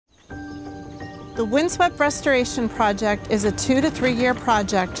The Windswept Restoration Project is a 2 to 3 year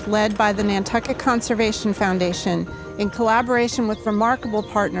project led by the Nantucket Conservation Foundation in collaboration with remarkable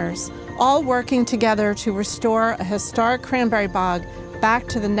partners, all working together to restore a historic cranberry bog back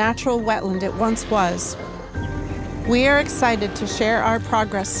to the natural wetland it once was. We are excited to share our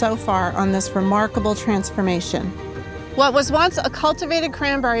progress so far on this remarkable transformation. What was once a cultivated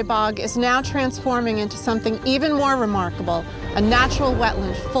cranberry bog is now transforming into something even more remarkable, a natural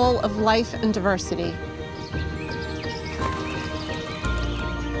wetland full of life and diversity.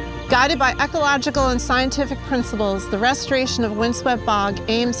 Guided by ecological and scientific principles, the restoration of Windswept Bog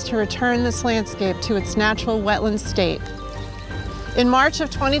aims to return this landscape to its natural wetland state. In March of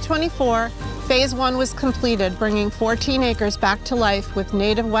 2024, Phase 1 was completed, bringing 14 acres back to life with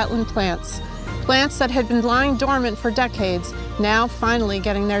native wetland plants. Plants that had been lying dormant for decades, now finally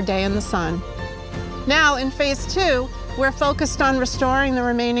getting their day in the sun. Now, in Phase 2, we're focused on restoring the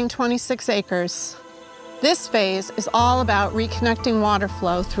remaining 26 acres. This phase is all about reconnecting water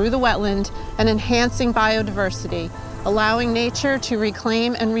flow through the wetland and enhancing biodiversity, allowing nature to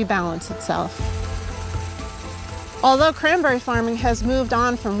reclaim and rebalance itself. Although cranberry farming has moved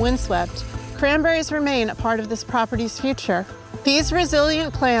on from Windswept, cranberries remain a part of this property's future. These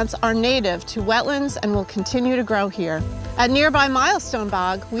resilient plants are native to wetlands and will continue to grow here. At nearby Milestone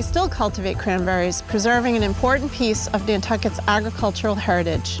Bog, we still cultivate cranberries, preserving an important piece of Nantucket's agricultural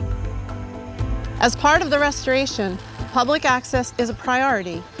heritage. As part of the restoration, public access is a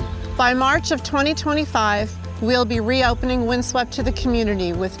priority. By March of 2025, we'll be reopening Windswept to the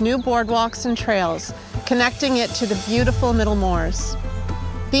community with new boardwalks and trails, connecting it to the beautiful Middle Moors.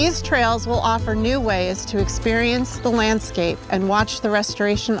 These trails will offer new ways to experience the landscape and watch the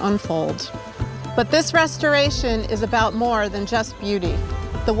restoration unfold. But this restoration is about more than just beauty.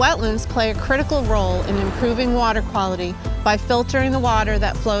 The wetlands play a critical role in improving water quality by filtering the water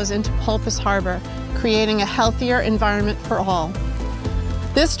that flows into Pulpus Harbor, creating a healthier environment for all.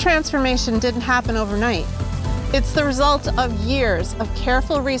 This transformation didn't happen overnight. It's the result of years of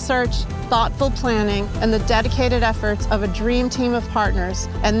careful research, thoughtful planning, and the dedicated efforts of a dream team of partners,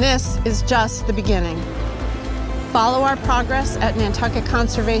 and this is just the beginning. Follow our progress at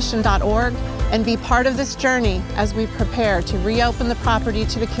nantucketconservation.org and be part of this journey as we prepare to reopen the property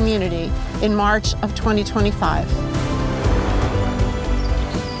to the community in March of 2025.